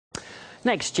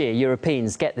Next year,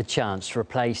 Europeans get the chance to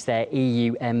replace their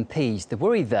EU MPs. The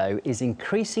worry, though, is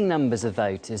increasing numbers of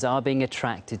voters are being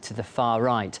attracted to the far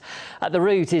right. At the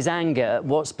root is anger at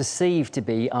what's perceived to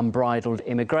be unbridled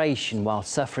immigration, while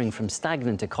suffering from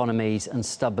stagnant economies and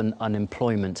stubborn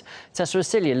unemployment. Tessa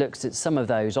Rasilia looks at some of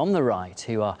those on the right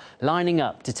who are lining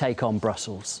up to take on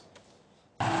Brussels.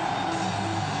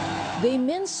 They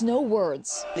mince no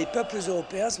words.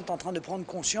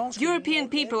 European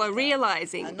people are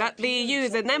realizing that the EU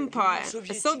is an empire,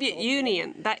 a Soviet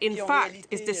Union that in fact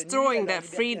is destroying their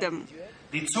freedom.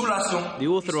 The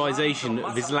authorization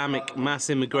of Islamic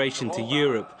mass immigration to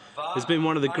Europe has been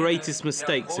one of the greatest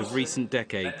mistakes of recent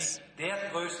decades.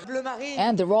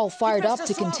 And they're all fired up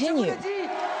to continue.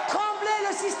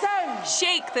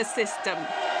 Shake the system.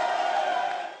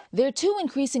 They're two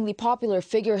increasingly popular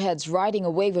figureheads riding a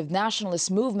wave of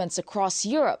nationalist movements across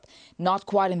Europe, not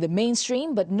quite in the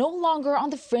mainstream, but no longer on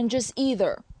the fringes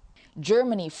either.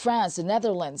 Germany, France, the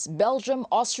Netherlands, Belgium,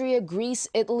 Austria, Greece,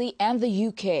 Italy, and the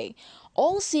UK,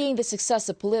 all seeing the success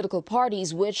of political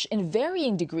parties which, in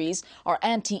varying degrees, are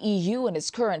anti-EU in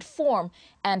its current form,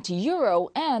 anti-Euro,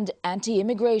 and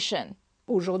anti-immigration.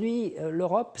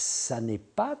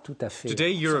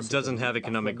 Today, Europe doesn't have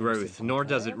economic growth, nor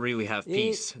does it really have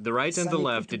peace. The right and the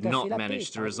left did not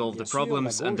manage to resolve the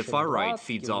problems, and the far right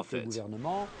feeds off it.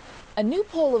 A new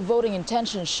poll of voting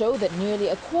intentions show that nearly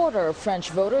a quarter of French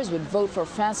voters would vote for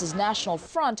France's National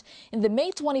Front in the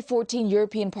May 2014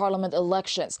 European Parliament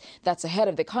elections. That's ahead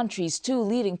of the country's two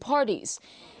leading parties.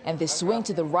 And this swing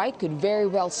to the right could very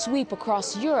well sweep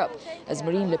across Europe, as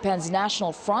Marine Le Pen's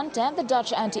National Front and the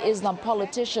Dutch anti-Islam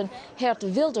politician Geert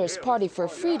Wilders' Party for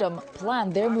Freedom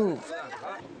plan their move.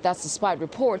 That's despite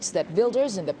reports that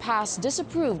Wilders in the past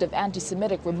disapproved of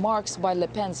anti-Semitic remarks by Le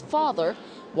Pen's father,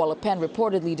 while Le Pen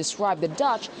reportedly described the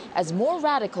Dutch as more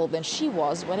radical than she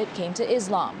was when it came to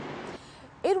Islam.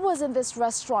 It was in this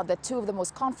restaurant that two of the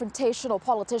most confrontational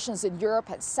politicians in Europe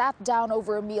had sat down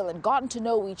over a meal and gotten to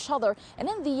know each other. And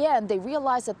in the end, they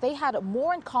realized that they had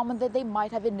more in common than they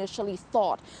might have initially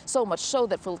thought. So much so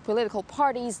that for political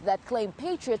parties that claim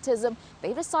patriotism,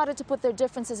 they decided to put their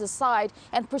differences aside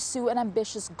and pursue an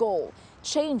ambitious goal: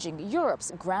 changing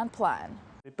Europe's grand plan.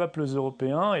 Europeans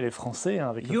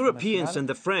and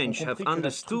the French have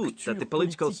understood that the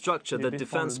political structure that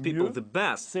defends people the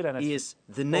best is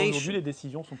the nation.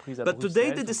 But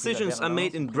today the decisions are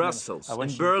made in Brussels,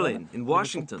 in Berlin, in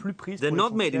Washington. They're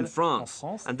not made in France,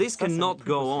 and this cannot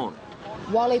go on.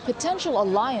 While a potential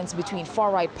alliance between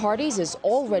far-right parties is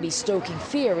already stoking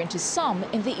fear into some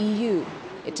in the EU.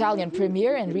 Italian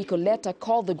Premier Enrico Letta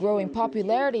called the growing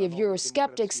popularity of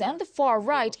Eurosceptics and the far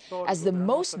right as the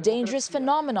most dangerous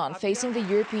phenomenon facing the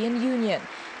European Union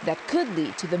that could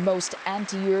lead to the most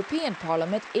anti-European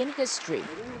parliament in history.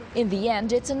 In the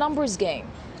end, it's a numbers game.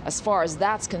 As far as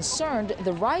that's concerned,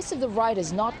 the rise of the right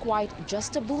is not quite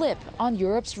just a blip on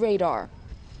Europe's radar.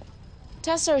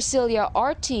 Tessa Rasilia,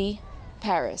 RT,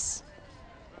 Paris.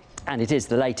 And it is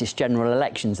the latest general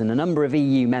elections in a number of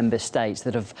EU member states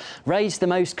that have raised the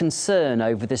most concern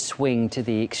over the swing to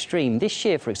the extreme. This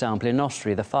year, for example, in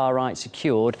Austria, the far right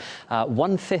secured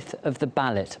 1/5 of the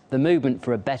ballot. The Movement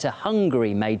for a Better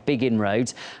Hungary made big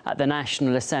inroads at the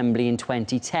National Assembly in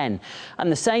 2010.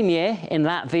 And the same year, in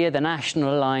Latvia, the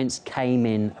National Alliance came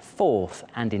in fourth.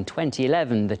 And in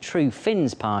 2011, the True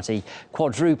Finns party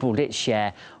quadrupled its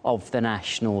share of the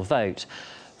national vote.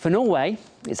 For Norway,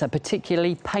 it's a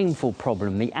particularly painful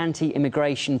problem. The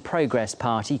anti-immigration Progress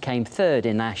Party came third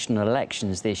in national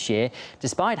elections this year,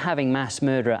 despite having mass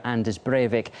murderer Anders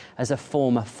Breivik as a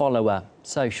former follower.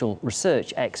 Social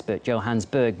research expert Johannes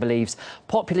Berg believes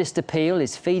populist appeal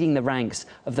is feeding the ranks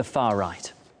of the far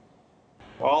right.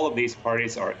 All of these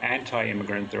parties are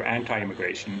anti-immigrant, they're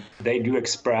anti-immigration. They do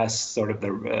express sort of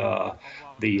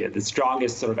the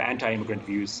strongest sort of anti-immigrant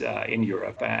views in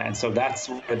Europe. And so that's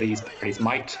where these parties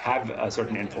might have a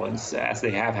certain influence, as they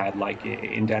have had, like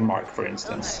in Denmark, for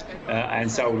instance.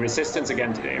 And so resistance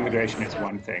against immigration is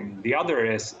one thing. The other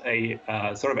is a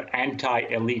sort of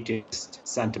anti-elitist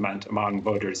sentiment among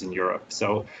voters in Europe.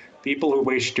 So people who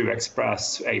wish to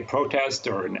express a protest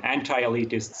or an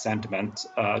anti-elitist sentiment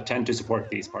tend to support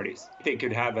these parties. They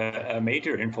could have a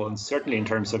major influence, certainly in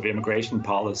terms of immigration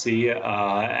policy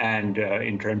and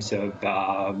in terms of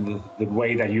the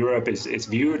way that Europe is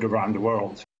viewed around the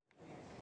world.